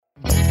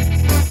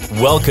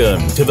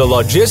Welcome to the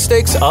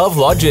Logistics of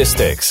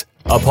Logistics,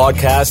 a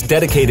podcast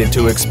dedicated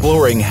to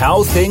exploring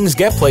how things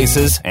get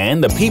places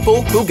and the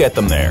people who get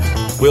them there.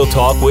 We'll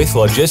talk with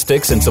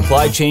logistics and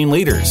supply chain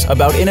leaders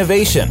about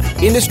innovation,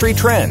 industry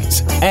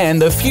trends,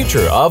 and the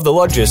future of the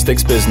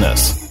logistics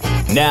business.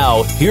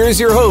 Now, here's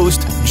your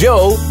host,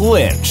 Joe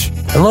Lynch.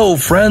 Hello,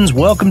 friends.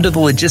 Welcome to the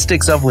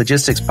Logistics of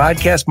Logistics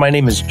podcast. My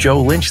name is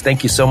Joe Lynch.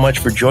 Thank you so much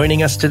for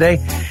joining us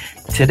today.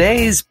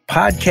 Today's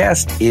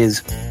podcast is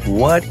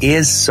What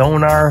is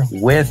SONAR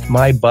with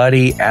my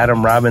buddy,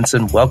 Adam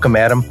Robinson. Welcome,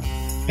 Adam.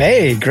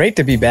 Hey, great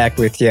to be back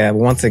with you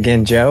once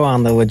again, Joe,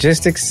 on the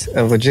Logistics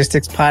of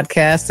Logistics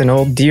podcast, an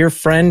old dear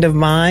friend of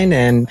mine,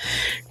 and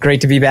great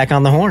to be back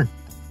on the horn.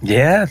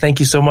 Yeah, thank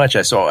you so much.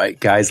 I saw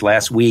guys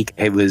last week.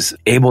 I was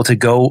able to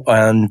go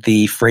on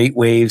the Freight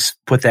Waves,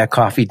 put that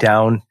coffee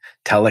down,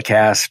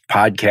 telecast,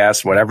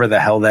 podcast, whatever the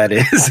hell that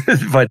is.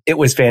 But it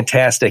was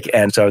fantastic.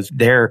 And so I was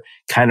there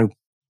kind of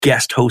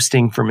guest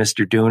hosting for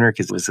Mr. Dooner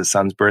because it was his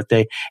son's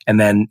birthday. And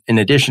then in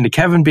addition to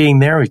Kevin being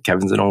there,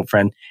 Kevin's an old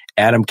friend,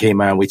 Adam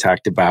came on. We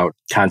talked about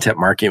content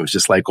marketing. It was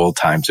just like old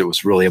times. It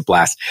was really a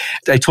blast.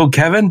 I told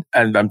Kevin,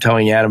 and I'm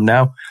telling you, Adam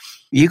now,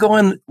 you go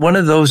on one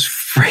of those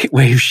Freight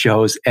Wave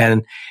shows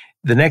and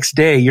the next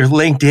day your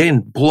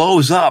LinkedIn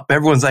blows up.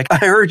 Everyone's like, I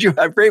heard you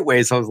at Freight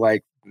Waves. I was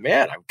like,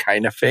 man, I'm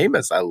kind of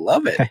famous. I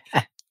love it.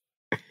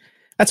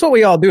 That's what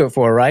we all do it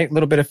for, right? A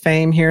little bit of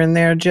fame here and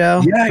there,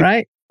 Joe. Yeah.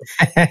 Right?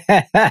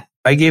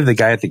 I gave the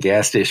guy at the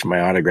gas station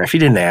my autograph. He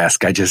didn't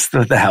ask. I just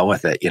thought the hell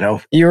with it, you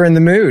know? You were in the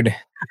mood.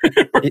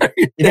 Right.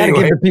 You got to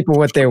give the people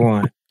what they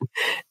want.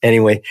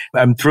 Anyway,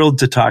 I'm thrilled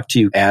to talk to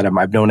you, Adam.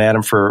 I've known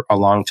Adam for a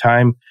long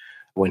time.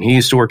 When he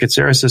used to work at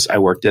Cerasis, I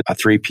worked at a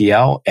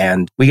 3PL,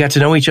 and we got to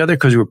know each other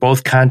because we were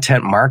both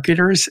content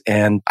marketers.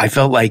 And I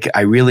felt like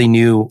I really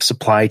knew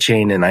supply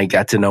chain and I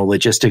got to know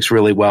logistics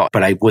really well,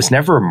 but I was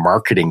never a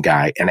marketing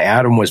guy. And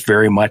Adam was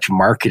very much a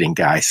marketing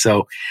guy.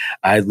 So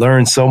I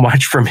learned so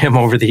much from him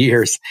over the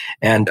years.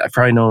 And I've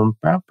probably known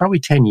him probably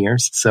 10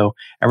 years. So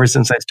ever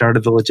since I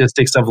started the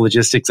Logistics of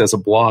Logistics as a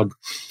blog.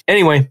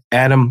 Anyway,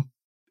 Adam,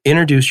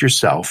 introduce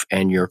yourself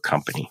and your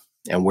company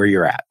and where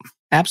you're at.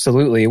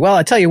 Absolutely. Well,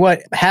 I tell you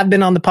what, have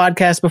been on the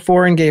podcast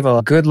before and gave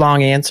a good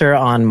long answer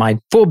on my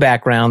full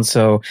background.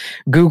 So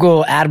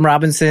Google Adam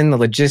Robinson, the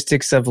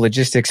Logistics of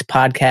Logistics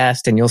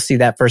podcast, and you'll see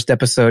that first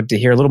episode to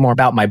hear a little more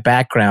about my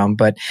background.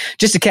 But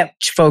just to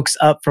catch folks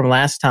up from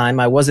last time,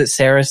 I was at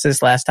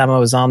Cerasis last time I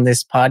was on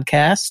this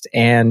podcast.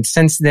 And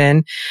since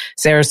then,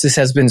 Cerasis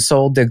has been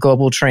sold to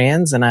Global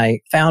Trans, and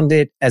I found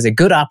it as a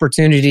good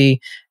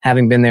opportunity,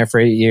 having been there for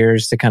 8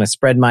 years, to kind of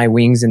spread my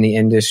wings in the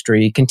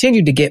industry,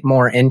 continue to get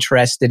more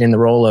interested in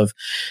the role of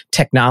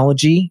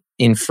technology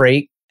in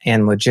freight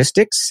and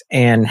logistics,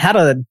 and had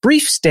a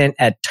brief stint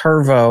at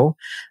Turvo,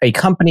 a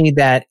company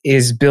that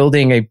is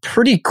building a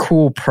pretty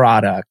cool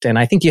product. And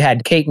I think you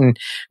had Caton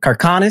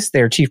Karkanis,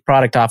 their chief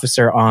product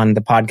officer, on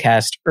the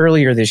podcast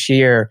earlier this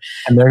year.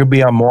 And there could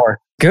be on more.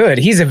 Good.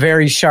 He's a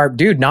very sharp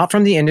dude, not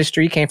from the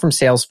industry, came from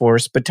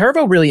Salesforce. But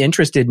Turvo really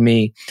interested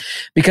me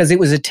because it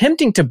was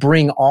attempting to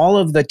bring all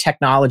of the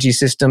technology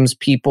systems,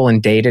 people,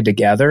 and data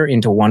together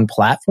into one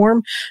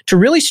platform to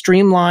really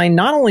streamline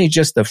not only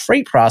just the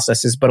freight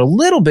processes, but a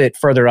little bit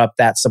further up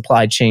that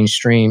supply chain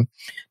stream,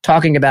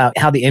 talking about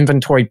how the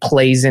inventory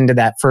plays into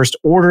that first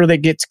order that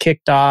gets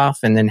kicked off,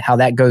 and then how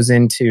that goes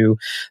into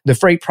the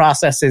freight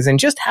processes, and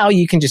just how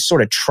you can just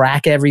sort of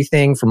track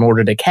everything from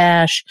order to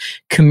cash,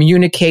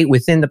 communicate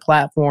within the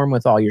platform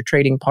with all your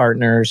trading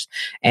partners,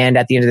 and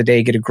at the end of the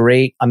day, get a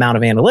great amount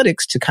of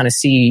analytics to kind of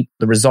see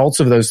the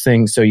results of those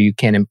things so you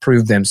can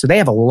improve them. So they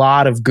have a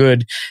lot of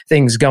good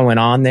things going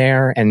on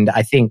there, and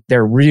I think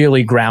they're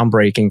really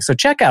groundbreaking. So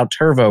check out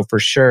Turvo for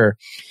sure.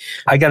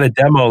 I got a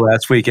demo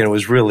last week and it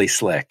was really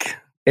slick.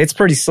 It's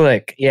pretty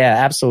slick. Yeah,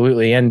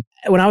 absolutely. And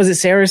when I was at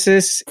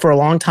Cerasis for a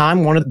long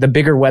time, one of the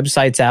bigger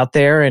websites out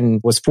there,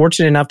 and was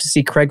fortunate enough to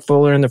see Craig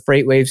Fuller and the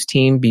Freight Waves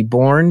team be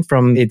born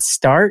from its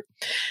start.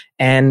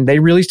 And they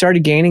really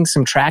started gaining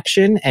some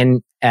traction.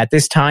 And at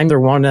this time, they're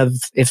one of,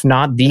 if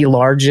not the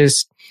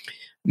largest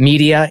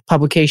media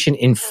publication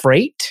in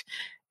freight.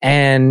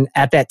 And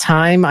at that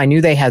time, I knew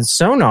they had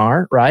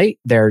SONAR, right?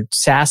 Their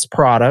SaaS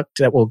product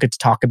that we'll get to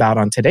talk about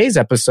on today's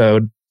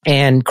episode.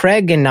 And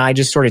Craig and I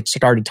just sort of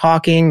started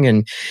talking,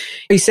 and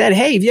he said,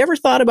 hey, have you ever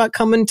thought about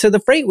coming to the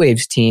Freight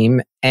Waves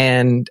team?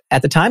 And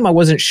at the time, I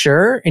wasn't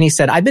sure. And he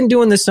said, I've been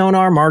doing the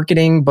SONAR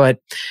marketing, but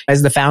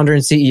as the founder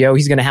and CEO,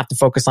 he's going to have to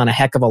focus on a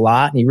heck of a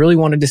lot. And he really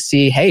wanted to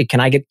see, hey, can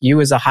I get you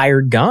as a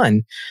hired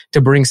gun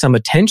to bring some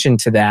attention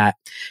to that?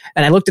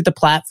 And I looked at the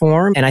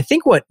platform, and I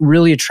think what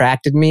really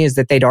attracted me is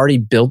that they'd already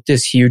built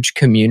this huge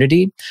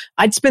community.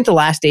 I'd spent the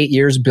last 8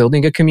 years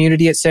building a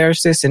community at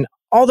Cerasis, and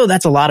although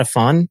that's a lot of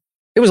fun,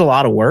 it was a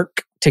lot of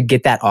work to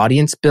get that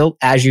audience built,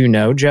 as you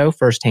know, Joe,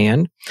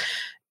 firsthand.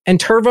 And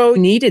Turvo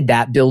needed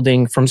that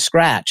building from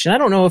scratch. And I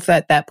don't know if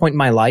at that point in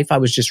my life, I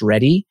was just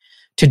ready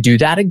to do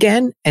that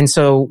again. And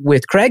so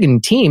with Craig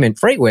and team at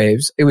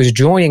FreightWaves, it was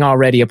joining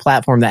already a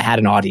platform that had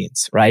an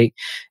audience, right?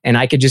 And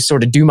I could just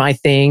sort of do my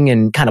thing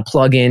and kind of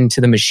plug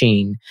into the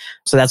machine.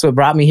 So that's what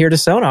brought me here to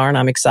Sonar. And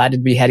I'm excited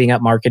to be heading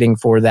up marketing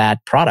for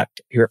that product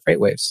here at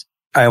FreightWaves.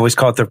 I always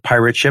call it the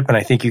pirate ship, and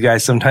I think you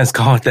guys sometimes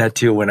call it that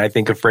too when I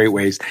think of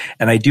FreightWaves.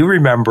 And I do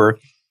remember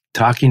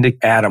talking to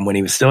Adam when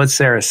he was still at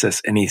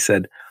Cerasis, and he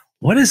said,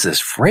 "What is this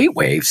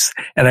FreightWaves?"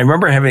 And I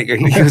remember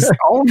he was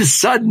all of a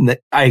sudden that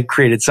I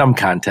created some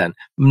content,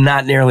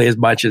 not nearly as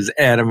much as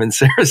Adam and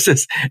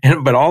Cerasis,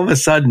 but all of a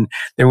sudden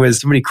there was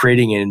somebody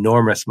creating an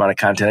enormous amount of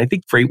content. I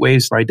think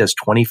FreightWaves probably does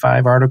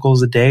 25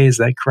 articles a day. Is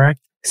that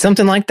correct?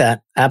 Something like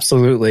that.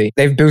 Absolutely.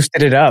 They've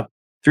boosted it up.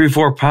 3 or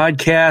 4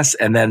 podcasts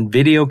and then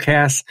video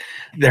casts.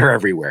 They're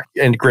everywhere,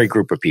 and a great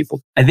group of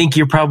people. I think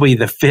you're probably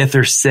the 5th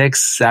or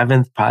 6th,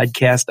 7th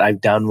podcast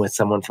I've done with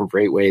someone from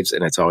FreightWaves,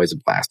 and it's always a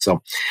blast.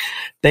 So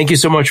thank you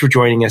so much for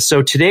joining us.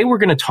 So today we're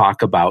going to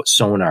talk about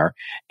SONAR.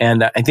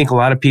 And I think a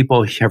lot of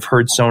people have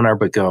heard SONAR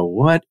but go,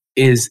 what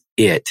is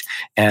it?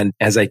 And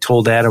as I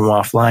told Adam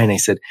offline, I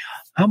said,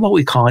 how about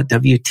we call it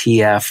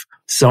WTF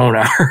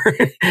SONAR?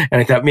 And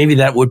I thought maybe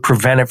that would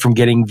prevent it from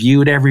getting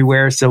viewed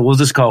everywhere. So we'll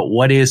just call it,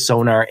 what is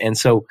SONAR? And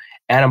so,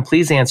 Adam,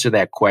 please answer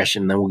that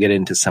question. Then we'll get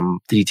into some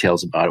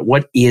details about it.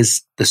 What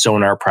is the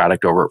SONAR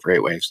product over at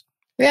FreightWaves?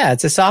 Yeah,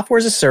 it's a software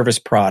as a service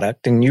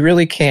product, and you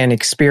really can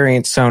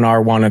experience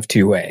SONAR one of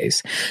 2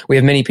 ways. We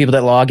have many people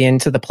that log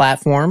into the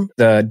platform,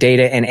 the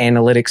data and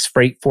analytics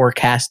freight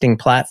forecasting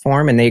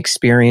platform, and they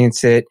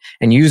experience it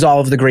and use all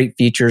of the great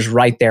features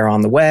right there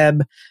on the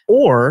web.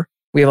 Or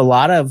we have a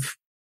lot of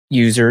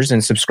users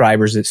and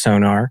subscribers at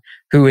SONAR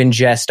who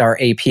ingest our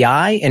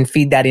API and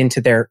feed that into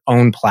their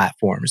own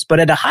platforms. But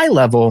at a high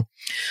level,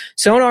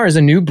 SONAR is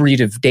a new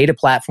breed of data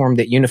platform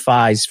that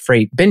unifies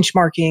freight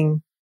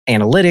benchmarking,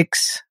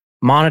 analytics,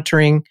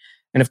 monitoring,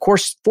 and of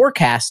course,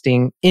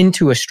 forecasting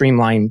into a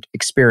streamlined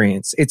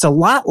experience. It's a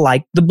lot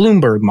like the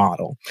Bloomberg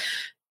model,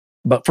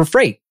 but for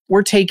freight.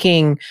 We're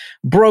taking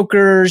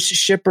brokers,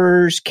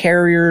 shippers,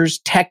 carriers,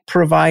 tech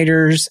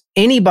providers,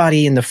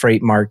 anybody in the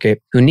freight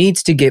market who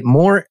needs to get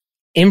more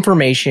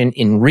information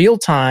in real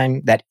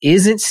time that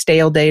isn't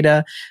stale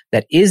data,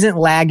 that isn't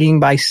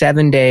lagging by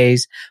 7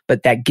 days,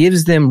 but that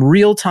gives them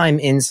real-time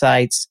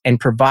insights and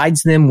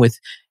provides them with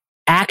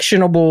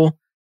actionable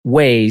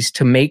ways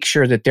to make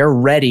sure that they're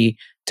ready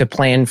to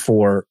plan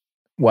for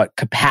what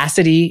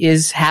capacity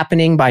is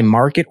happening by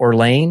market or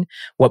lane,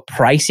 what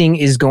pricing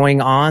is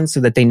going on so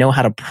that they know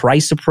how to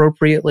price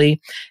appropriately,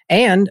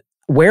 and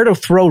where to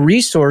throw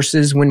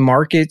resources when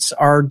markets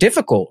are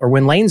difficult or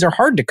when lanes are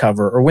hard to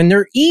cover or when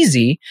they're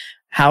easy,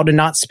 how to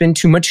not spend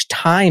too much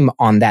time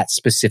on that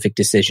specific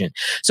decision.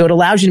 So it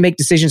allows you to make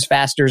decisions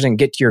faster and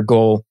get to your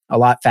goal a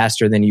lot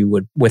faster than you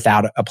would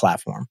without a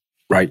platform.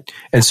 Right.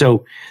 And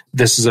so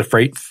this is a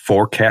freight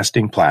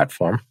forecasting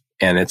platform,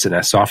 and it's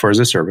a software as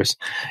a service,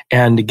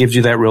 and it gives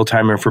you that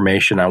real-time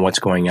information on what's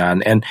going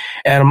on. And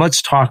Adam,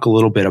 let's talk a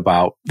little bit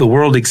about the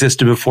world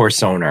existed before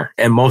SONAR,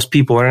 and most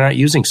people are not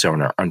using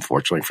SONAR,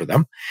 unfortunately for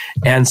them.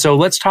 And so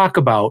let's talk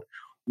about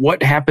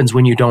what happens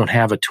when you don't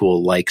have a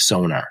tool like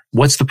SONAR.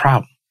 What's the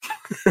problem?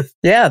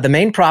 Yeah, the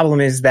main problem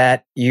is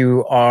that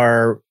you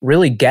are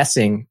really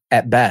guessing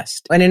at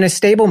best. And in a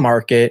stable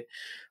market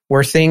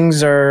where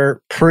things are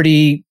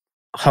pretty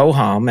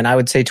ho-hum, and I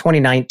would say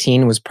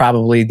 2019 was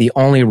probably the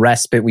only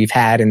respite we've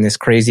had in this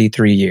crazy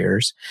 3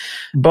 years.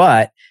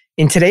 But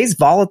in today's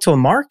volatile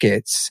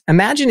markets,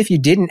 imagine if you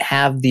didn't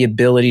have the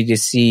ability to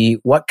see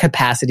what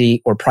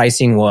capacity or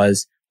pricing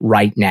was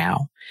right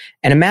now.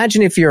 And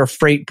imagine if you're a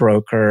freight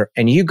broker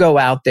and you go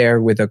out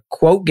there with a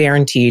quote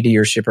guarantee to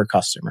your shipper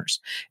customers,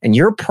 and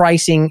you're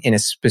pricing in a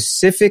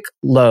specific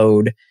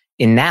load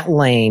in that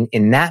lane,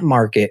 in that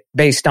market,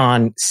 based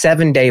on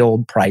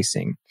 7-day-old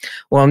pricing.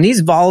 Well, in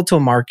these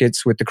volatile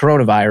markets with the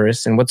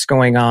coronavirus and what's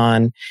going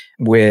on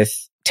with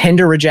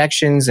tender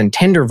rejections and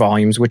tender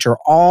volumes, which are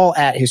all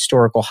at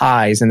historical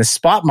highs, and the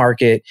spot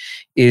market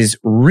is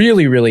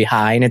really, really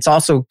high, and it's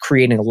also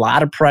creating a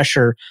lot of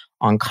pressure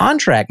on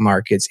contract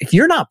markets. If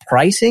you're not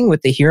pricing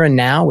with the here and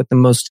now with the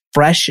most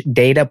fresh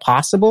data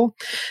possible,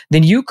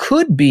 then you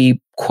could be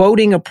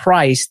quoting a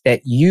price that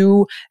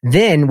you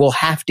then will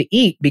have to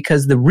eat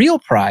because the real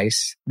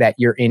price that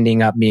you're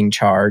ending up being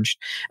charged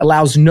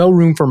allows no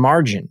room for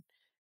margin,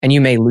 and you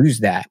may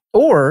lose that.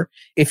 Or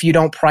if you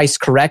don't price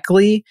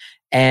correctly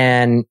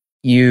and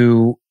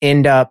you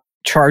end up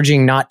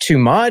charging not too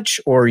much,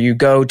 or you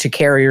go to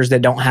carriers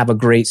that don't have a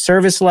great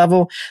service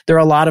level, there are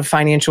a lot of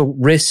financial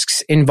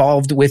risks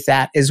involved with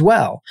that as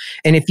well.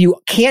 And if you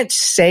can't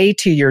say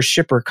to your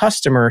shipper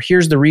customer,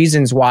 here's the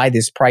reasons why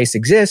this price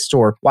exists,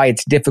 or why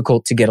it's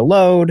difficult to get a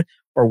load,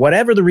 or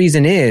whatever the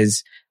reason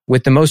is,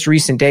 with the most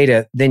recent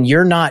data, then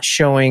you're not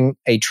showing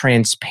a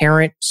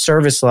transparent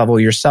service level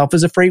yourself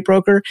as a freight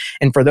broker.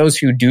 And for those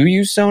who do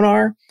use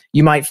SONAR,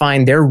 you might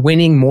find they're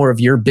winning more of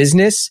your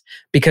business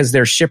because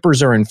their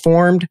shippers are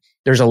informed.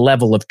 There's a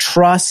level of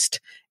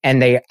trust,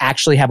 and they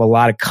actually have a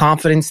lot of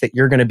confidence that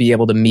you're going to be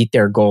able to meet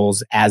their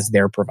goals as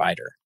their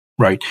provider.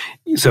 Right.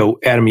 So,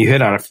 Adam, you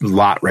hit on a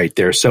lot right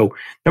there. So,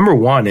 number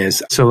one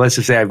is, so let's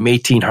just say I have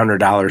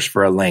 $1,800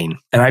 for a lane,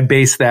 and I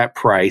base that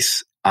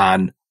price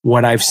on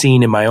what I've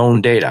seen in my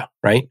own data,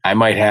 right? I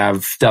might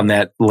have done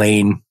that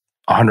lane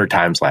 100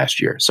 times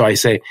last year. So I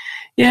say,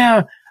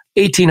 yeah,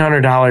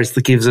 $1,800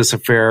 that gives us a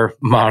fair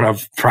amount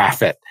of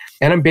profit.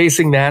 And I'm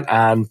basing that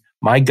on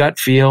my gut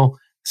feel,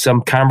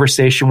 some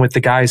conversation with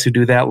the guys who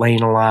do that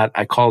lane a lot.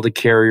 I called a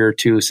carrier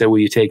too, said, will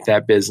you take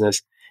that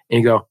business? And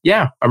you go,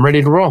 yeah, I'm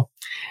ready to roll.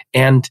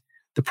 And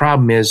the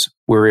problem is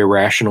we're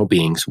irrational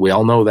beings. We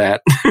all know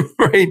that,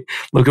 right?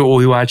 Look at what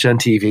we watch on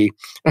TV.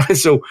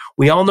 So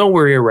we all know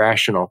we're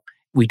irrational.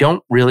 We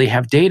don't really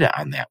have data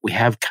on that. We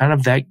have kind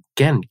of that,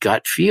 again,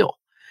 gut feel,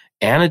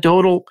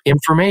 anecdotal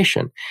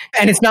information.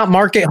 And it's not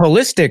market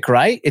holistic,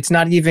 right? It's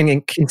not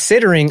even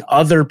considering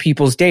other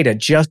people's data,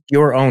 just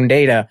your own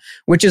data,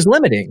 which is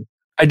limiting.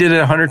 I did it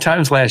 100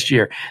 times last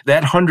year.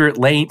 That 100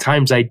 lane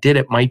times I did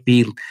it might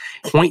be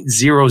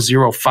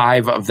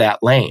 0.005 of that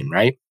lane,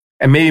 right?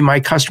 And maybe my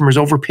customers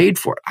overpaid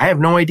for it. I have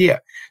no idea.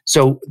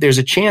 So there's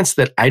a chance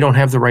that I don't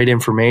have the right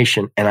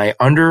information and I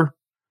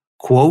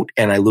underquote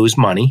and I lose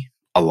money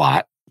a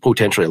lot,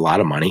 potentially a lot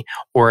of money,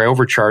 or I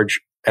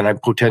overcharge and I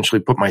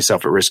potentially put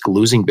myself at risk of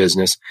losing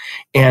business.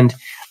 And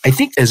I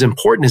think as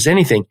important as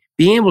anything,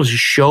 being able to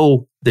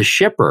show the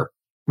shipper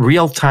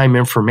real-time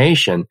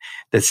information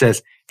that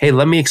says, hey,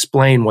 let me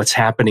explain what's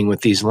happening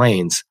with these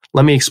lanes.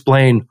 Let me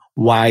explain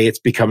why it's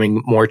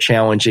becoming more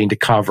challenging to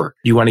cover.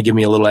 Do you want to give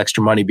me a little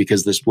extra money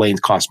because this lane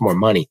costs more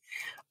money?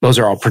 Those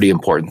are all pretty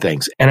important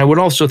things. And I would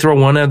also throw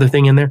one other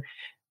thing in there.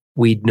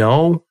 We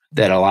know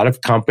that a lot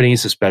of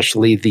companies,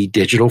 especially the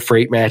digital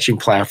freight matching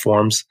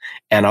platforms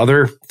and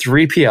other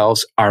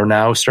 3PLs, are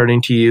now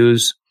starting to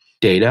use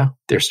data.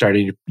 They're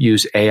starting to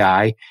use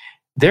AI.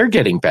 They're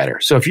getting better.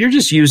 So if you're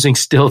just using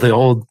still the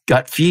old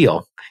gut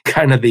feel,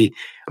 kind of the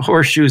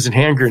horseshoes and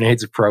hand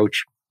grenades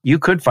approach, you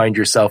could find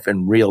yourself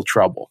in real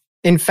trouble.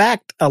 In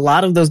fact, a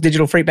lot of those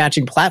digital freight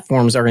matching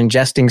platforms are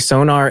ingesting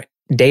SONAR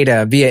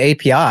data via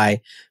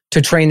API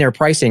to train their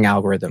pricing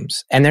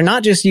algorithms. And they're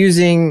not just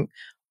using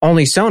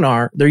only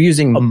SONAR, they're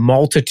using a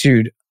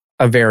multitude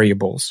of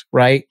variables,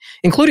 right?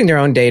 Including their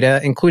own data,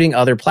 including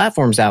other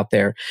platforms out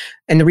there.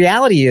 And the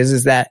reality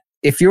is that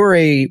if you're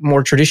a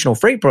more traditional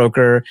freight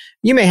broker,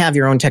 you may have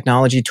your own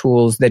technology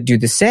tools that do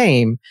the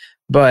same,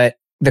 but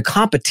the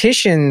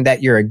competition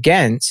that you're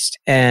against,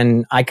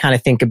 and I kind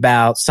of think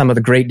about some of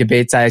the great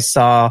debates I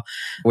saw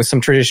with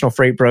some traditional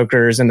freight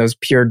brokers and those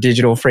pure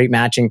digital freight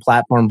matching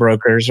platform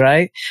brokers,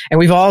 right? And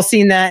we've all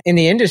seen that in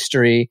the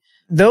industry.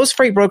 Those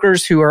freight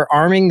brokers who are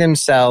arming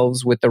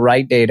themselves with the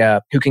right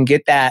data, who can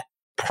get that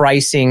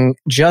pricing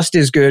just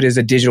as good as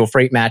a digital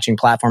freight matching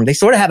platform, they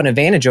sort of have an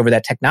advantage over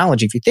that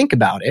technology if you think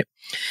about it,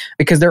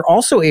 because they're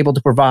also able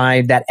to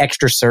provide that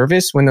extra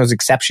service when those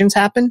exceptions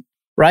happen.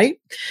 Right?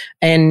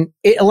 And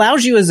it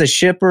allows you as a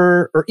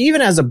shipper or even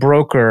as a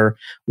broker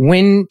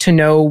when to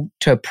know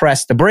to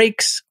press the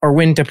brakes or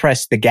when to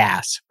press the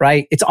gas,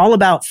 right? It's all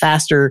about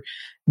faster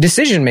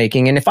decision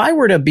making. And if I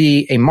were to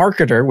be a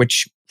marketer,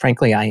 which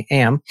frankly I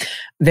am,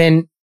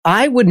 then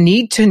I would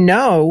need to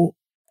know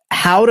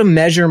how to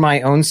measure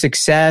my own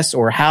success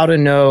or how to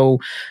know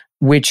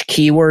which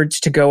keywords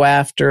to go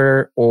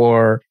after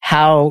or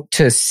how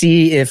to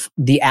see if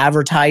the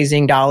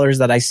advertising dollars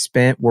that I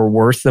spent were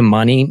worth the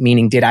money,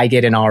 meaning did I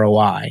get an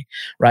ROI,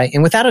 right?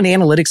 And without an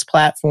analytics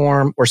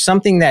platform or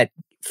something that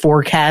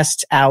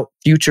forecasts out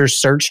future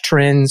search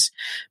trends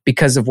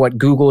because of what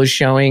Google is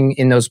showing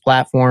in those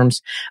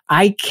platforms,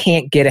 I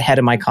can't get ahead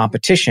of my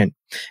competition.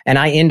 And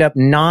I end up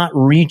not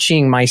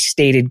reaching my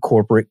stated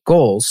corporate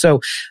goals. So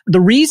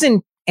the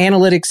reason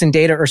analytics and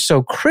data are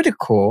so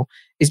critical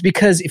is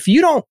because if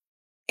you don't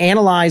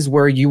analyze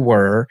where you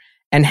were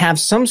and have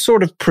some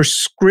sort of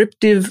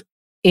prescriptive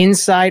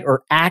insight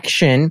or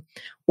action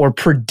or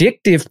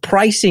predictive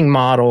pricing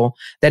model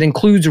that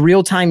includes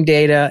real-time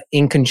data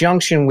in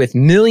conjunction with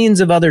millions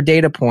of other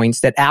data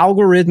points that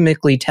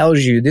algorithmically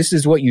tells you this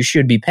is what you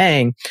should be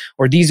paying,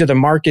 or these are the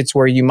markets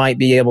where you might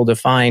be able to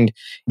find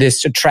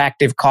this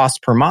attractive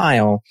cost per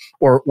mile,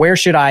 or where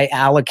should I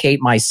allocate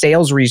my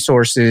sales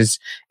resources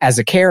as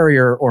a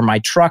carrier or my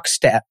trucks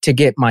to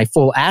get my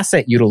full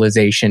asset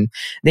utilization,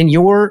 then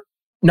you're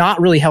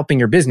not really helping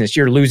your business.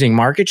 You're losing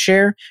market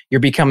share. You're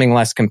becoming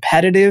less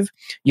competitive.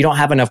 You don't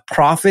have enough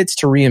profits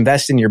to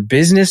reinvest in your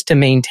business to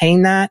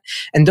maintain that.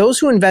 And those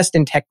who invest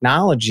in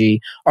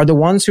technology are the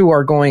ones who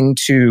are going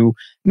to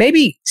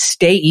maybe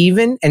stay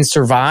even and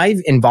survive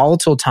in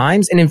volatile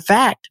times. And in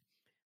fact,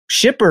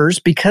 shippers,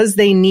 because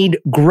they need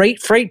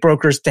great freight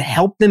brokers to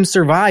help them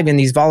survive in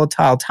these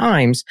volatile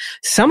times,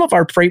 some of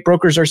our freight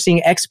brokers are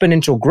seeing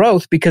exponential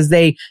growth because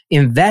they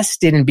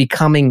invested in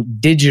becoming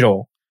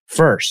digital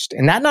first.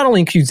 And that not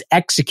only includes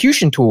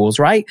execution tools,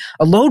 right?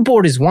 A load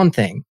board is one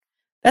thing.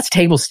 That's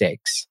table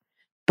stakes.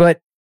 But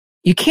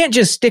you can't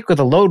just stick with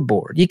a load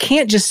board. You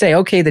can't just say,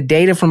 okay, the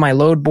data from my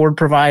load board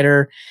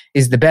provider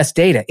is the best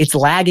data. It's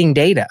lagging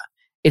data.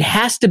 It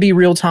has to be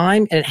real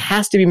time and it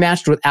has to be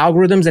matched with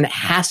algorithms and it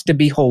has to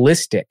be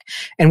holistic.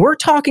 And we're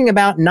talking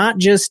about not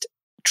just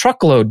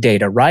truckload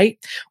data, right?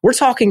 We're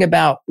talking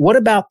about, what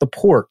about the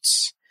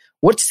ports?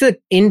 What's the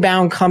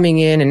inbound coming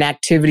in and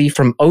activity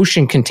from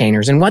ocean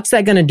containers? And what's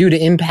that going to do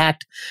to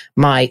impact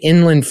my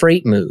inland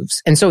freight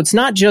moves? And so it's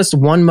not just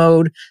one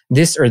mode,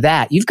 this or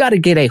that. You've got to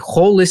get a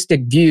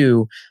holistic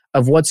view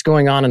of what's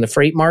going on in the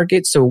freight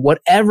market. So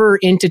whatever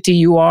entity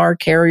you are,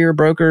 carrier,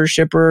 broker,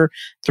 shipper,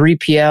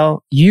 3PL,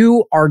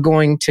 you are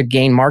going to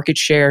gain market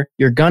share.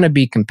 You're going to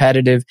be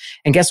competitive.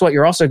 And guess what?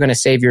 You're also going to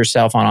save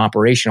yourself on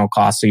operational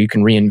costs so you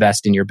can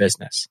reinvest in your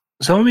business.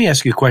 So let me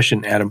ask you a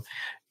question, Adam.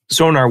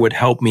 SONAR would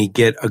help me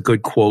get a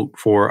good quote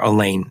for a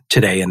lane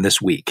today and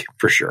this week,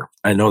 for sure.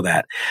 I know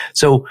that.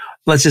 So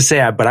let's just say,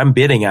 I'm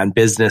bidding on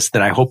business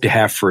that I hope to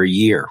have for a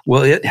year.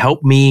 Will it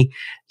help me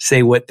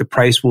say what the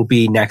price will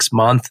be next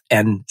month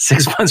and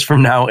 6 months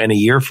from now and a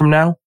year from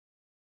now?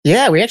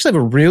 Yeah, we actually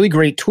have a really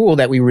great tool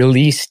that we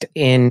released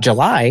in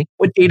July.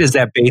 What data is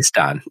that based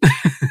on?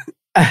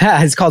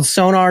 It's called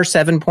SONAR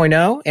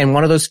 7.0. And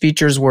one of those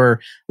features were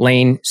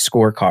lane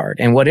scorecard.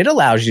 And what it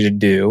allows you to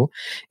do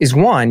is,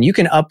 one, you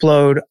can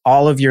upload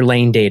all of your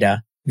lane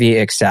data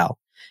via Excel.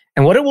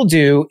 And what it will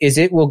do is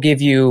it will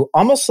give you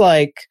almost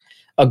like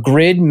a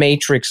grid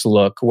matrix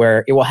look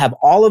where it will have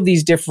all of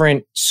these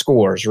different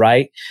scores,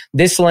 right?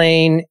 This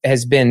lane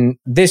has been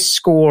this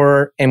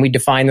score, and we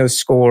define those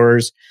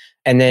scores.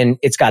 And then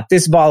it's got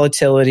this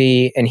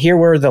volatility, and here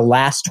were the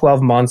last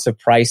 12 months of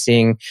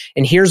pricing,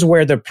 and here's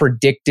where the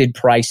predicted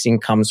pricing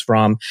comes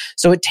from.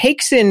 So it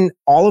takes in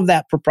all of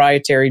that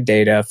proprietary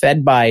data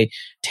fed by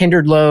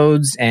tendered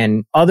loads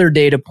and other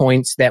data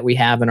points that we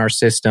have in our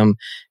system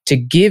to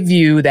give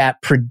you that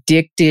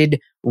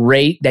predicted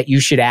rate that you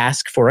should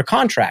ask for a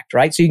contract,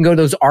 right? So you can go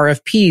to those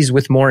RFPs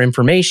with more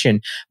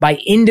information by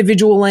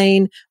individual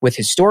lane, with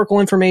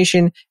historical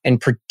information and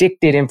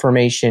predicted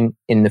information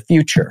in the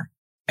future.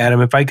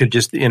 Adam, if I could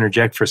just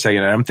interject for a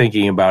second, I'm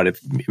thinking about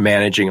if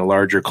managing a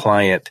larger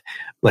client,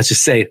 let's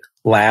just say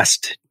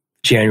last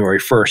January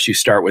 1st, you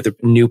start with a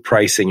new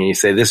pricing and you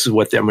say, this is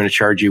what I'm going to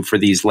charge you for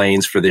these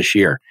lanes for this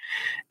year.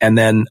 And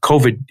then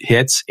COVID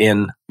hits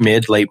in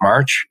late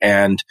March,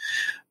 and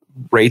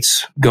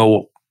rates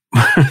go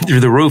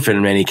through the roof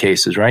in many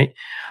cases, right?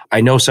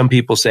 I know some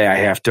people say I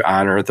have to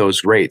honor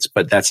those rates,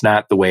 but that's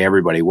not the way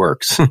everybody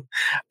works.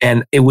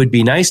 And it would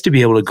be nice to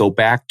be able to go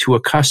back to a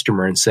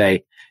customer and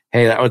say,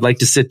 hey, I would like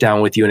to sit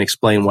down with you and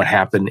explain what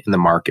happened in the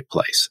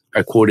marketplace.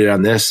 I quoted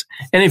on this.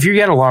 And if you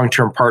get a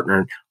long-term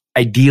partner,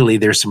 ideally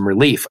there's some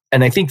relief.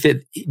 And I think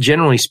that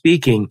generally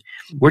speaking,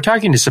 we're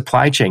talking to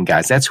supply chain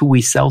guys. That's who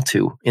we sell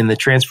to in the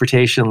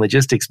transportation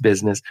logistics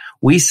business.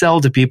 We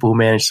sell to people who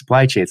manage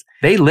supply chains.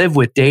 They live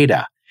with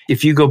data.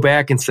 If you go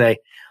back and say,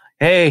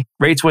 hey,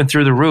 rates went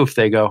through the roof,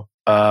 they go,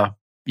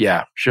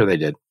 yeah, sure they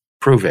did.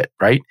 Prove it,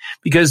 right?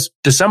 Because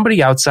to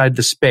somebody outside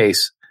the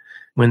space,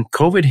 when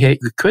COVID hit,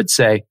 you could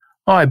say,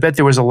 oh, I bet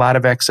there was a lot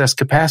of excess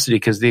capacity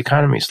because the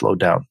economy slowed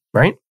down,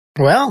 right?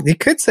 Well, you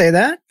could say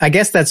that. I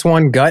guess that's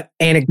one gut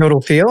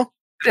anecdotal feel.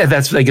 Yeah,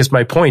 that's, I guess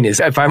my point is,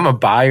 if I'm a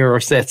buyer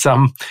or at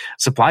some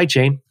supply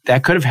chain,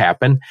 that could have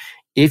happened.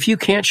 If you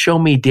can't show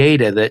me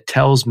data that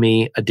tells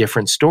me a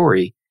different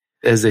story,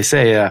 as they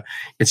say,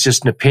 it's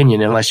just an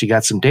opinion unless you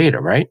got some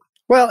data, right?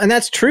 Well, and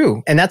that's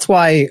true. And that's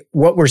why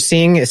what we're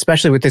seeing,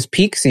 especially with this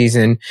peak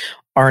season,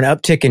 are an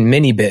uptick in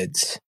mini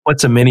bids.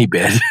 What's a mini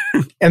bid?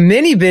 A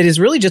mini bid is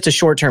really just a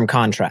short-term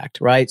contract,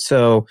 right?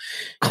 So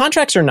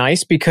contracts are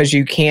nice because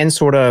you can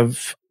sort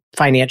of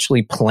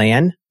financially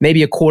plan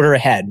maybe a quarter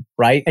ahead,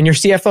 right? And your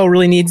CFO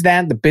really needs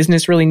that. The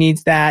business really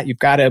needs that. You've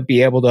got to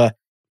be able to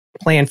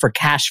plan for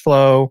cash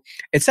flow,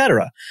 et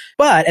cetera.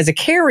 But as a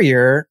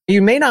carrier,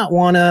 you may not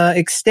want to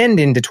extend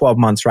into 12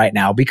 months right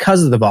now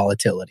because of the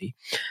volatility.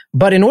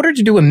 But in order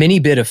to do a mini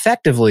bid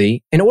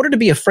effectively, in order to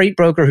be a freight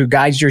broker who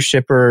guides your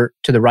shipper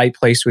to the right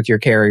place with your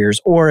carriers,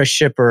 or a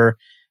shipper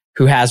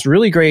who has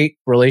really great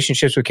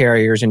relationships with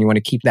carriers and you want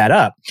to keep that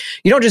up,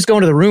 you don't just go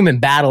into the room and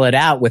battle it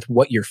out with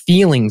what your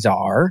feelings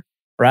are,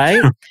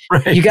 right?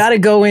 Right. You got to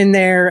go in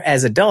there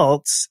as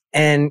adults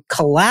and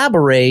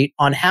collaborate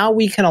on how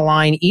we can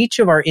align each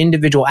of our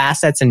individual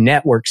assets and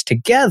networks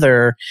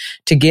together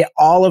to get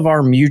all of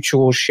our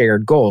mutual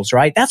shared goals,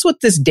 right? That's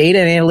what this data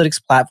and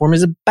analytics platform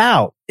is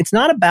about. It's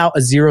not about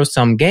a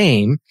zero-sum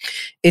game.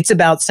 It's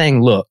about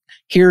saying, look,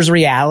 here's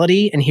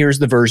reality and here's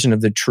the version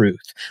of the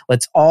truth.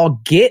 Let's all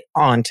get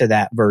onto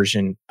that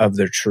version of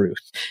the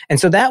truth. And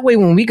so that way,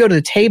 when we go to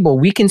the table,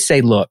 we can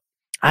say, look,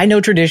 I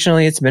know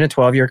traditionally it's been a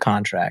 12-year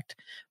contract,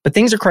 but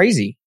things are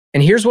crazy.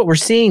 And here's what we're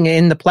seeing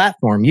in the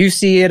platform. You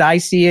see it, I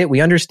see it.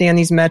 We understand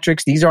these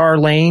metrics. These are our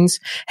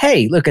lanes.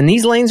 Hey, look, in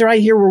these lanes right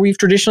here where we've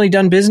traditionally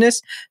done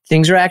business,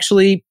 things are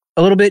actually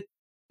a little bit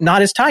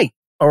not as tight,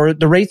 or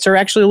the rates are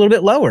actually a little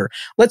bit lower.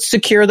 Let's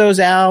secure those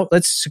out.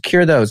 Let's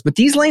secure those. But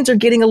these lanes are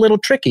getting a little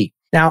tricky.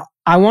 Now,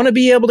 I want to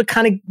be able to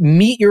kind of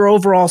meet your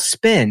overall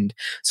spend.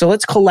 So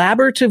let's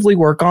collaboratively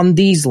work on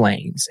these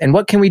lanes. And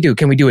what can we do?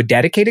 Can we do a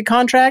dedicated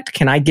contract?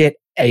 Can I get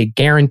a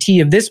guarantee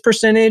of this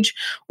percentage,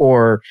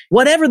 or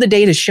whatever the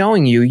data is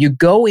showing you? You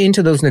go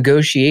into those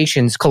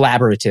negotiations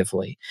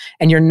collaboratively,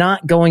 and you're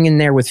not going in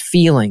there with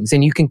feelings,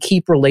 and you can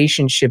keep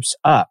relationships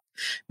up.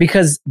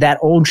 because that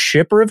old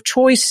shipper of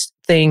choice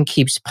thing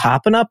keeps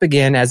popping up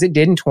again, as it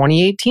did in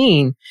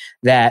 2018,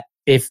 that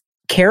if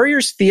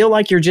carriers feel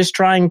like you're just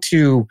trying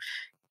to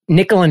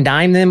nickel and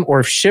dime them,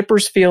 or if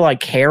shippers feel like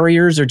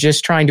carriers are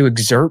just trying to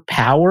exert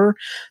power,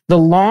 the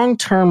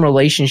long-term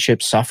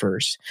relationship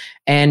suffers.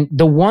 And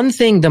the one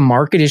thing the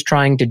market is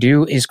trying to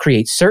do is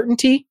create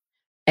certainty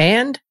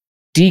and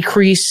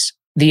decrease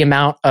the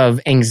amount of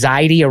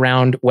anxiety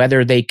around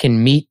whether they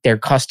can meet their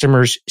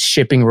customers'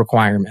 shipping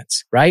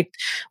requirements, right?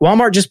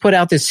 Walmart just put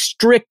out this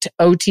strict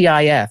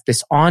OTIF,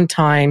 this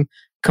on-time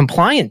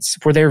compliance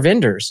for their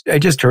vendors. I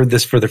just heard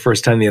this for the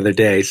first time the other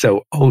day.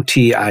 So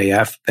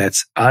OTIF,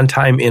 that's on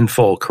time in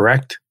full,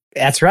 correct?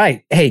 That's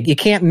right. Hey, you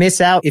can't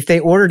miss out. If they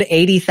ordered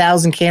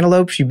 80,000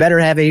 cantaloupes, you better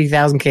have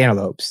 80,000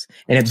 cantaloupes.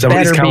 And it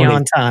better be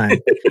on time.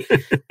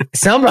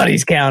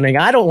 Somebody's counting.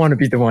 I don't want to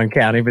be the one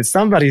counting, but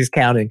somebody's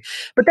counting.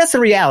 But that's the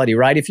reality,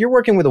 right? If you're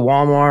working with a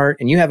Walmart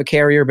and you have a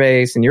carrier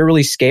base and you're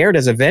really scared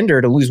as a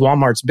vendor to lose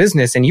Walmart's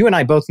business, and you and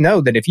I both know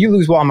that if you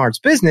lose Walmart's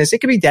business, it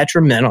could be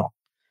detrimental.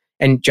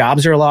 And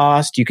jobs are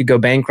lost. You could go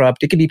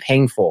bankrupt. It could be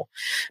painful.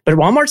 But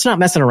Walmart's not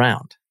messing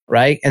around,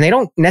 right? And they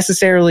don't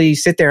necessarily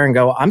sit there and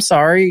go, I'm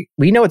sorry,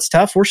 we know it's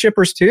tough. We're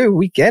shippers too.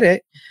 We get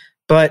it.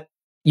 But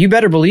you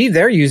better believe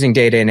they're using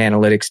data and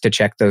analytics to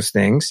check those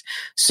things.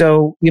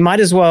 So you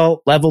might as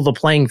well level the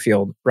playing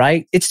field,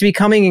 right? It's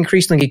becoming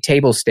increasingly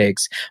table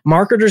stakes.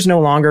 Marketers no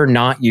longer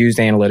not use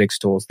analytics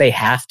tools. They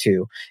have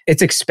to.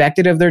 It's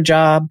expected of their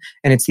job,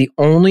 and it's the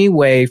only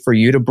way for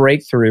you to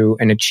break through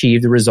and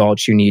achieve the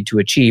results you need to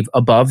achieve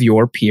above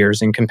your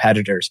peers and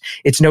competitors.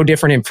 It's no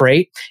different in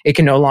freight. It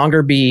can no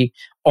longer be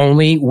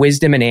only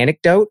wisdom and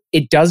anecdote.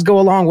 It does go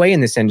a long way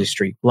in this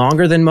industry,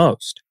 longer than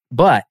most.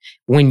 But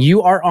when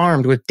you are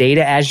armed with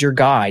data as your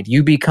guide,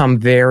 you become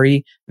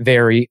very,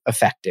 very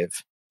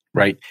effective.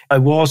 Right. I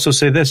will also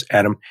say this,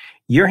 Adam,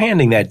 you're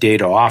handing that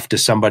data off to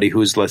somebody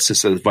who's, let's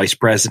just say, the vice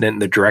president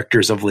and the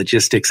directors of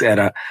logistics at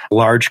a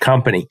large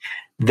company.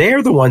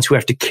 They're the ones who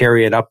have to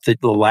carry it up the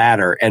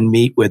ladder and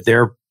meet with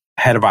their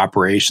head of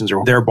operations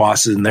or their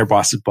bosses and their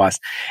boss's boss.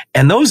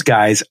 And those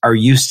guys are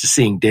used to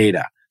seeing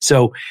data.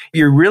 So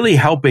you're really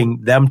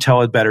helping them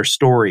tell a better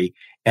story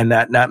and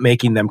not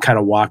making them kind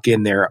of walk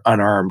in there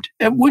unarmed.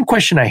 And one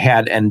question I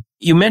had, and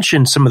you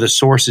mentioned some of the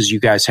sources you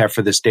guys have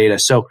for this data.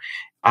 So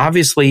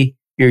obviously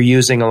you're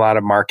using a lot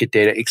of market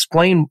data.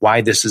 Explain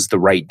why this is the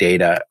right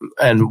data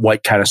and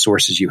what kind of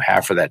sources you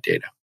have for that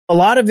data. A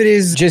lot of it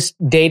is just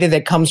data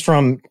that comes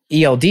from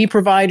ELD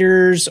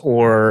providers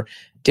or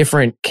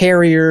different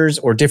carriers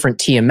or different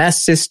TMS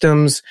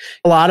systems.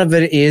 A lot of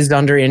it is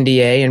under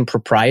NDA and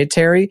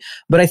proprietary,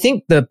 but I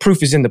think the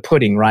proof is in the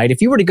pudding, right?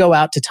 If you were to go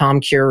out to Tom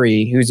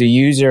Curie, who's a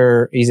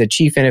user, he's a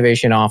chief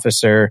innovation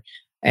officer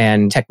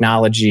and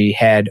technology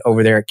head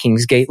over there at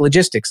Kingsgate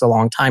Logistics, a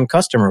longtime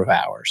customer of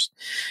ours.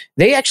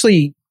 They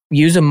actually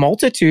use a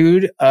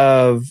multitude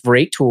of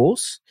rate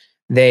tools.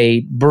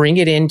 They bring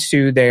it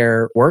into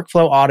their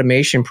workflow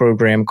automation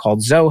program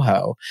called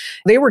Zoho.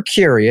 They were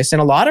curious,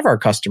 and a lot of our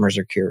customers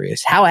are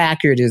curious. How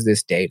accurate is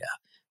this data?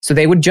 So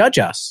they would judge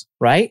us,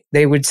 right?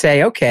 They would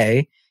say,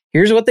 okay,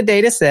 here's what the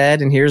data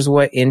said, and here's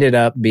what ended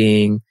up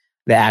being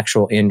the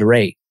actual end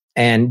rate.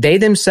 And they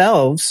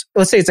themselves,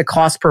 let's say it's a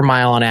cost per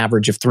mile on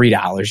average of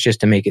 $3, just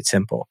to make it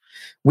simple.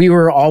 We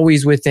were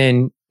always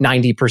within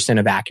 90%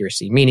 of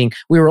accuracy, meaning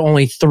we were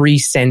only 3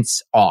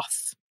 cents off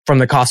from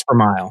the cost per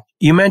mile.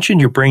 You mentioned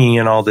you're bringing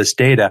in all this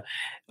data.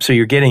 So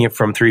you're getting it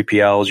from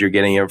 3PLs, you're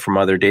getting it from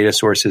other data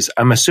sources.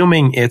 I'm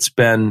assuming it's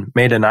been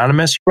made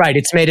anonymous? Right,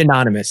 it's made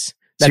anonymous.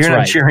 That's so you're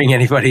right. not sharing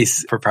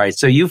anybody's proprietary.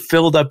 So you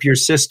filled up your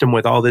system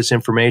with all this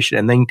information.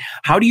 And then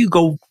how do you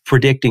go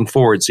predicting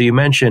forward? So you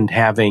mentioned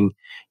having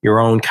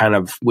your own kind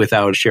of,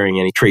 without sharing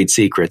any trade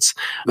secrets.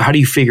 How do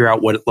you figure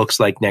out what it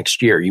looks like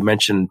next year? You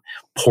mentioned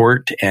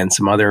port and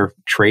some other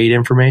trade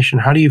information.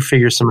 How do you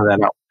figure some of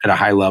that out at a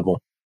high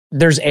level?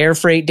 There's air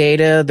freight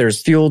data,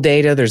 there's fuel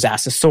data, there's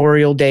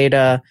accessorial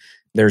data,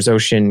 there's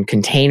ocean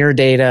container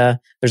data,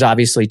 there's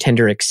obviously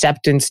tender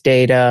acceptance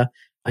data,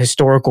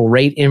 historical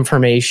rate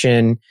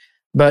information.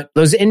 But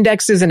those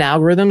indexes and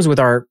algorithms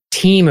with our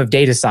team of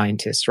data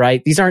scientists,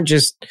 right? These aren't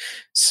just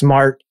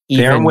smart,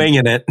 they're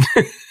winging it.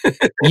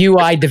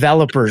 UI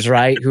developers,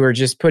 right? Who are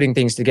just putting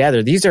things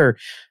together. These are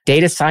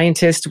data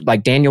scientists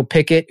like Daniel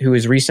Pickett, who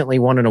has recently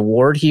won an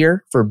award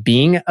here for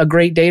being a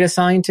great data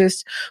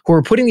scientist, who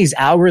are putting these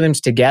algorithms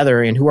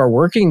together and who are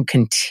working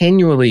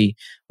continually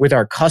with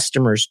our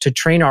customers to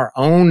train our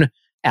own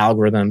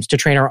algorithms, to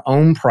train our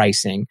own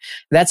pricing.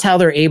 That's how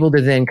they're able to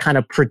then kind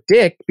of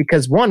predict,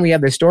 because one, we have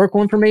the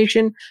historical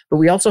information, but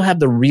we also have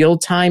the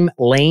real-time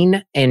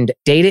lane and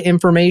data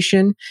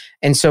information.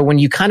 And so when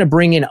you kind of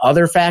bring in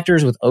other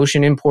factors with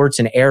ocean imports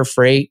and air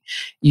freight,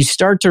 you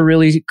start to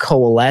really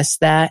coalesce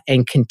that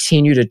and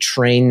continue to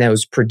train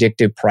those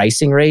predictive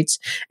pricing rates.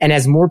 And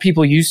as more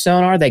people use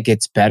Sonar, that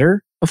gets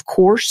better of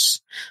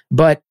course.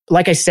 But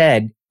like I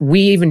said,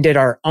 we even did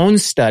our own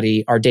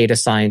study, our data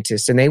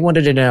scientists, and they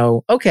wanted to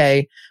know,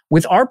 okay,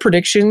 with our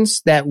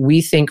predictions that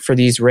we think for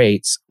these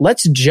rates,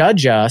 let's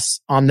judge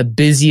us on the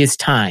busiest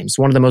times,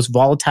 one of the most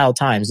volatile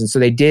times. And so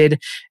they did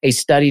a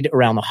study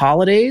around the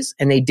holidays,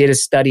 and they did a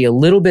study a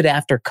little bit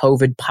after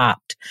COVID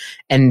popped.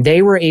 And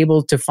they were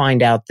able to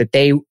find out that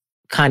they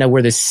kind of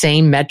were the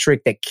same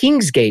metric that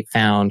Kingsgate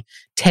found,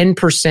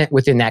 10%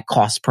 within that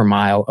cost per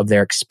mile of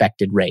their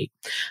expected rate.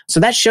 So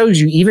that shows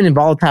you, even in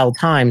volatile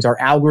times, our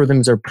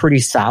algorithms are pretty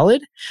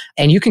solid.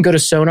 And you can go to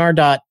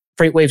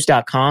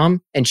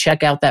sonar.freightwaves.com and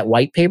check out that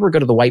white paper, go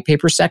to the white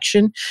paper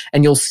section,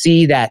 and you'll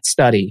see that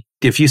study.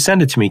 If you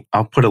send it to me,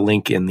 I'll put a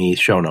link in the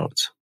show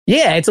notes.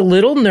 Yeah, it's a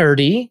little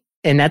nerdy,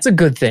 and that's a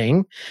good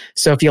thing.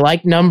 So if you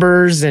like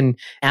numbers and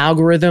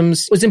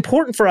algorithms, it was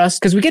important for us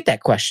because we get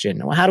that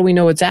question. Well, how do we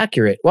know it's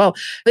accurate? Well,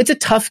 it's a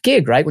tough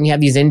gig, right? When you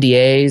have these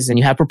NDAs and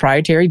you have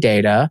proprietary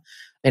data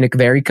in a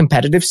very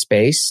competitive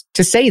space,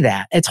 to say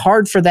that. It's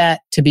hard for that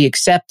to be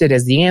accepted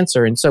as the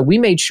answer. And so we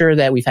made sure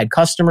that we've had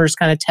customers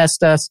kind of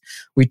test us.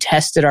 We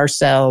tested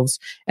ourselves,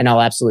 and I'll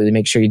absolutely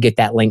make sure you get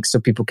that link so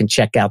people can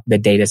check out the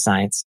data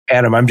science.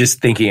 Adam, I'm just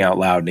thinking out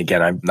loud. And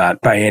again, I'm not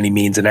by any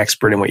means an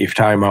expert in what you're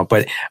talking about,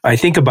 but I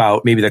think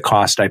about maybe the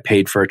cost I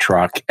paid for a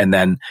truck and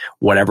then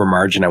whatever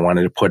margin I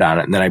wanted to put on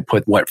it. And then I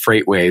put what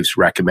FreightWaves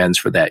recommends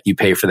for that. You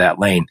pay for that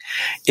lane.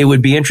 It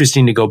would be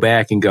interesting to go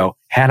back and go,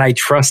 had I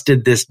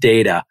trusted this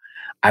data,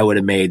 I would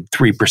have made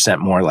 3%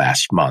 more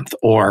last month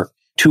or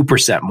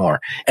 2% more.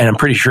 And I'm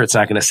pretty sure it's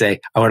not going to say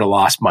I would have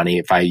lost money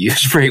if I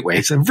used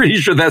FreightWaves. I'm pretty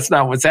sure that's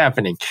not what's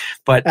happening.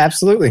 But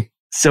absolutely.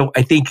 So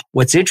I think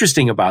what's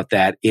interesting about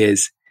that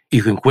is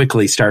you can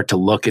quickly start to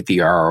look at the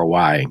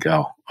ROI and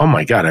go, oh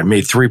my God, I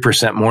made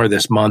 3% more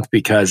this month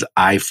because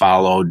I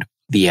followed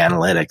the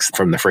analytics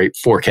from the freight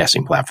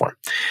forecasting platform.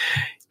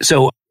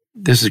 So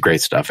this is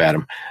great stuff,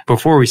 Adam.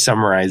 Before we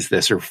summarize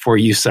this, or before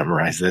you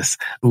summarize this,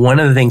 one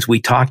of the things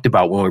we talked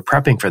about when we were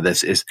prepping for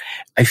this is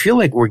I feel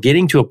like we're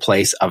getting to a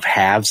place of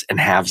haves and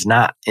haves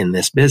not in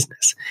this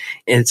business.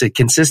 And it's a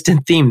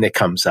consistent theme that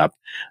comes up.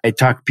 I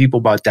talk to people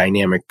about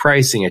dynamic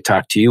pricing. I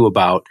talk to you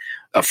about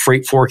a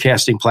freight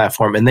forecasting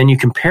platform. And then you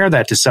compare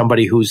that to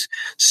somebody who's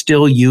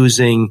still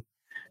using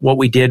what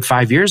we did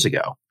 5 years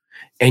ago.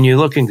 And you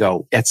look and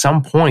go, at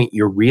some point,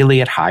 you're really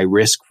at high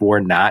risk for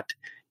not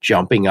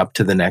jumping up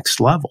to the next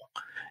level.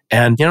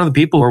 And, you know, the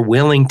people who are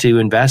willing to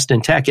invest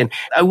in tech. And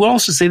I will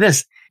also say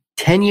this,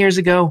 10 years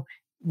ago,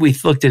 we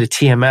looked at a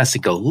TMS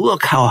and go,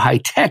 look how high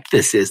tech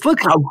this is.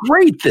 Look how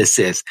great this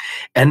is.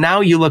 And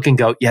now you look and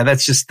go, yeah,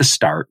 that's just the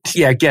start.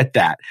 Yeah, I get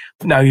that.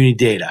 Now you need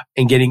data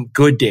and getting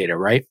good data,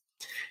 right?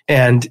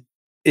 And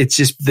it's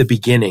just the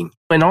beginning.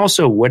 And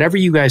also, whatever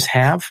you guys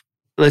have,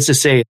 let's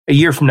just say a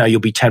year from now, you'll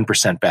be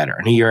 10% better.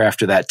 And a year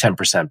after that,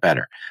 10%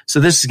 better. So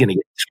this is going to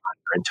get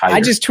tighter and tighter.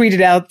 I just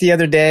tweeted out the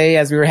other day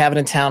as we were having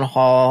a town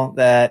hall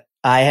that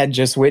I had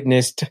just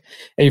witnessed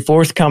a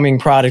forthcoming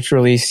product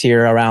release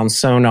here around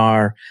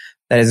SONAR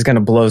that is going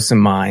to blow some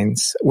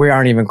minds. We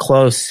aren't even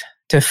close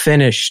to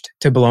finished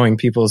to blowing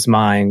people's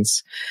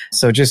minds.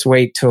 So just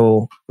wait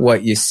till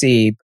what you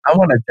see. I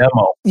want a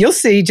demo. You'll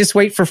see. Just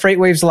wait for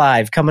FreightWaves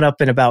Live coming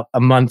up in about a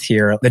month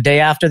here. The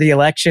day after the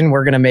election,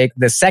 we're going to make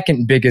the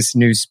second biggest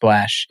news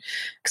splash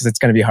because it's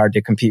going to be hard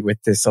to compete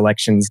with this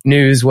election's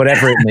news,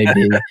 whatever it may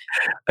be.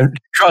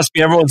 Trust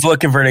me, everyone's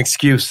looking for an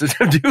excuse to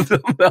do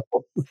them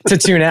to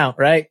tune out,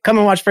 right? Come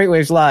and watch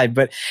FreightWaves Live.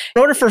 But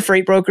in order for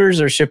freight brokers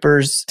or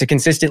shippers to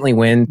consistently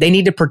win, they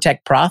need to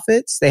protect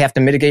profits. They have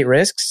to mitigate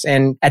risks.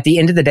 And at the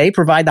end of the day,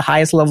 provide the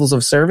highest levels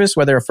of service,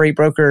 whether a freight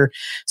broker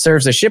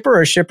serves a shipper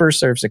or a shipper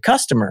serves a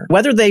customer.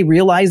 Whether they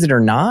realize it or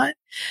not,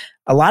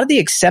 a lot of the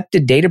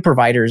accepted data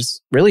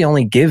providers really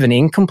only give an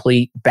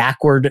incomplete,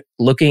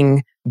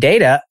 backward-looking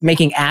data,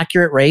 making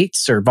accurate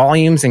rates or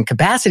volumes and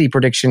capacity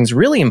predictions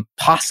really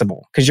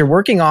impossible because you're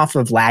working off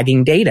of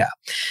lagging data.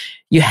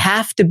 You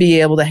have to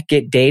be able to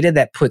get data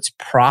that puts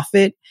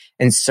profit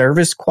and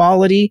service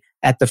quality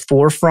at the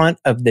forefront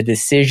of the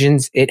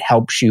decisions it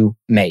helps you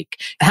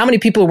make. How many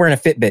people are wearing a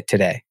Fitbit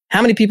today?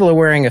 How many people are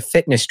wearing a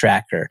fitness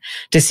tracker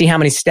to see how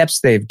many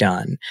steps they've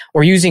done?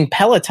 Or using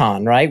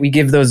Peloton, right? We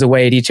give those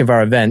away at each of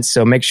our events,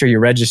 so make sure you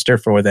register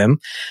for them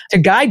to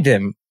guide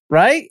them,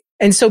 right?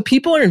 And so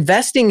people are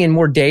investing in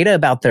more data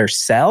about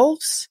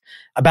themselves,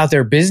 about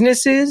their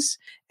businesses.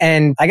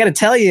 And I got to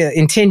tell you,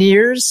 in 10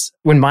 years,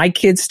 when my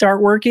kids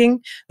start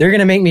working, they're going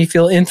to make me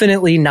feel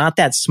infinitely not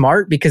that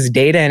smart because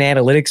data and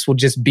analytics will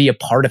just be a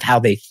part of how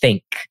they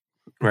think.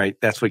 Right.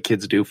 That's what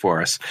kids do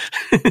for us.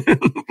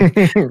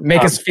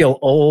 Make us feel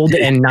old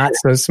and not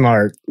so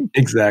smart.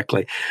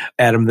 Exactly.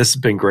 Adam, this has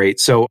been great.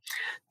 So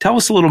tell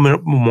us a little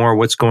bit more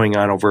what's going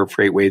on over at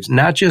FreightWaves,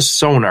 not just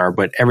SONAR,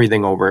 but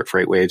everything over at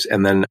FreightWaves.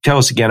 And then tell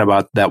us again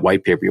about that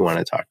white paper you want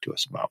to talk to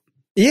us about.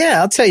 Yeah,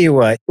 I'll tell you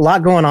what, a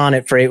lot going on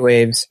at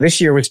FreightWaves. This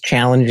year was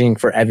challenging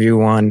for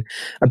everyone.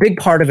 A big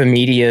part of a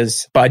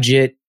media's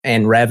budget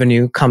and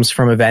revenue comes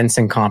from events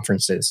and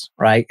conferences,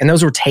 right? And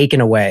those were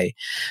taken away.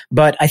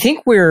 But I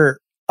think we're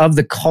of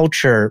the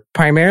culture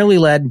primarily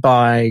led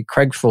by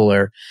Craig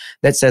Fuller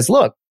that says,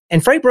 look,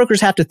 And freight brokers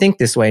have to think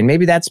this way. And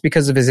maybe that's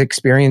because of his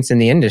experience in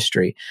the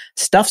industry.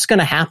 Stuff's going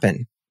to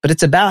happen, but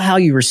it's about how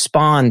you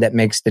respond that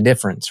makes the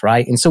difference,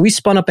 right? And so we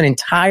spun up an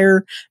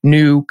entire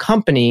new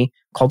company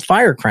called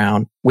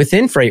Firecrown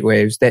within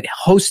FreightWaves that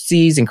hosts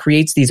these and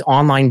creates these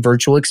online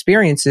virtual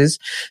experiences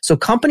so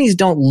companies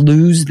don't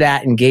lose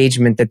that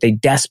engagement that they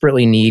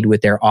desperately need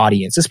with their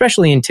audience,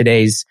 especially in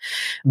today's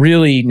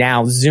really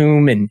now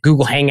Zoom and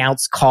Google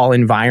Hangouts call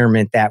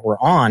environment that we're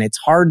on. It's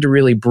hard to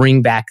really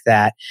bring back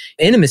that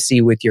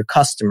intimacy with your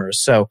customers.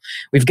 So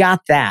we've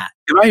got that.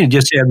 If I could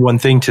just add one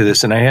thing to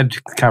this, and I had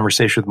a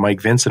conversation with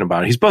Mike Vincent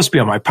about it. He's supposed to be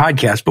on my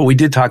podcast, but we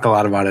did talk a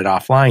lot about it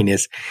offline,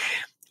 is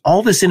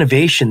all this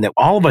innovation that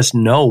all of us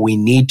know we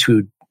need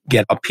to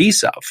get a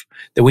piece of,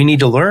 that we need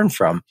to learn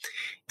from.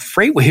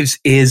 FreightWaves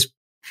is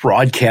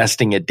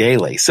broadcasting it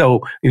daily. So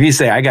if you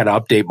say, I got to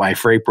update my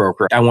freight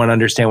broker, I want to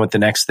understand what the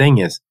next thing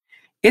is.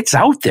 It's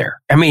out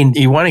there. I mean,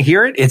 you want to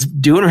hear it? It's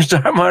Dooner's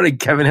talking about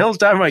it. Kevin Hill's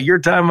talking about it. You're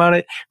talking about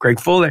it.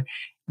 Greg Fuller.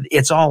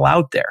 It's all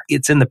out there.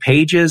 It's in the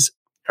pages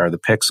or the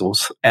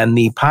pixels and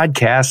the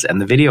podcasts and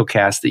the video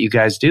casts that you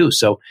guys do.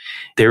 So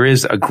there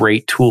is a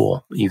great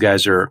tool. You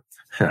guys are,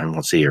 I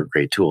won't say you're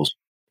great tools.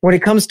 When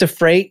it comes to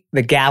freight,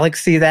 the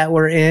galaxy that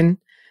we're in,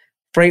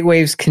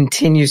 FreightWaves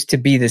continues to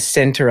be the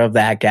center of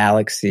that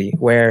galaxy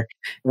where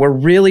we're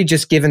really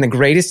just given the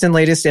greatest and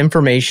latest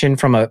information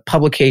from a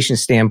publication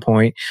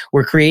standpoint.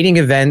 We're creating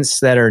events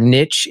that are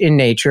niche in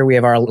nature. We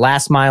have our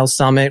Last Mile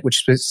Summit,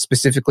 which is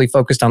specifically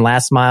focused on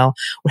last mile.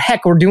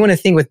 Heck, we're doing a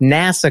thing with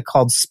NASA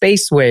called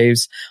Space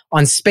Waves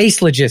on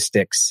space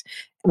logistics.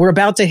 We're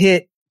about to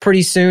hit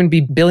pretty soon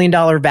be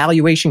billion-dollar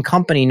valuation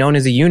company known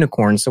as a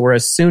unicorn. So we're a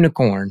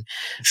Soonicorn.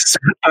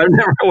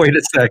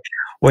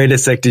 Wait a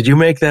sec. Did you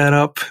make that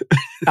up?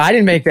 I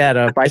didn't make that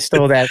up. I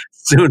stole that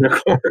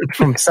Soonicorn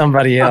from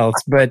somebody else,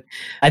 but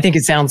I think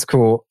it sounds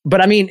cool.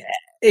 But I mean,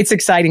 it's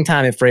exciting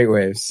time at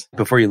FreightWaves.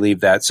 Before you leave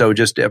that, so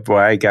just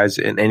FYI, guys,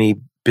 in any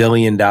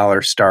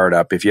billion-dollar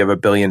startup, if you have a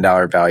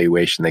billion-dollar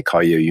valuation, they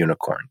call you a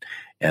unicorn.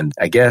 And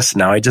I guess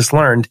now I just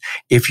learned,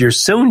 if you're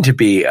soon to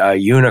be a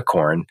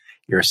unicorn,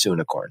 you're a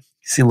Soonicorn.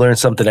 You learn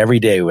something every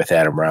day with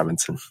Adam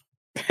Robinson.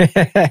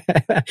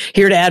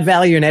 Here to add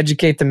value and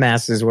educate the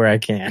masses where I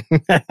can.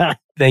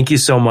 Thank you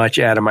so much,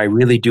 Adam. I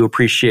really do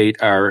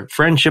appreciate our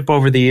friendship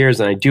over the years,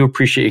 and I do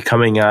appreciate you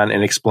coming on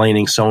and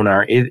explaining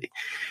SONAR.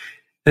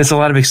 There's a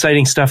lot of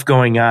exciting stuff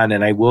going on,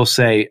 and I will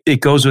say,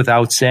 it goes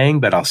without saying,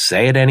 but I'll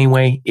say it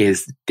anyway,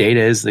 is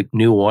data is the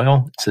new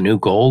oil. It's the new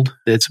gold.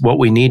 It's what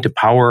we need to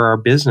power our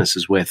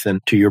businesses with. And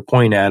to your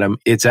point, Adam,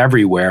 it's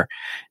everywhere.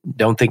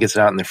 Don't think it's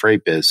not in the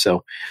freight biz.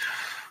 So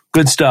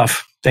good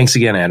stuff. Thanks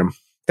again, Adam.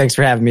 Thanks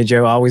for having me,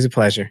 Joe. Always a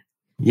pleasure.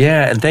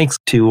 Yeah, and thanks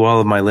to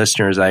all of my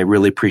listeners. I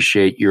really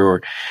appreciate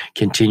your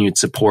continued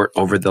support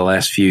over the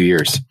last few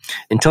years.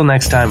 Until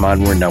next time,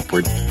 onward and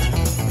upward.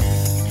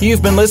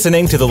 You've been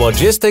listening to the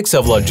Logistics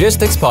of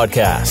Logistics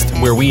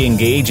podcast, where we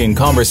engage in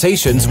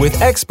conversations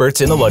with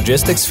experts in the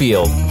logistics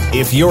field.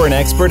 If you're an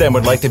expert and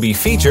would like to be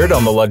featured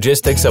on the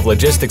Logistics of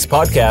Logistics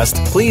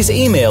podcast, please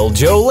email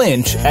Joe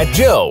Lynch at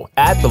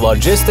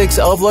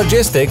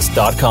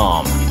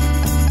joe@thelogisticsoflogistics.com.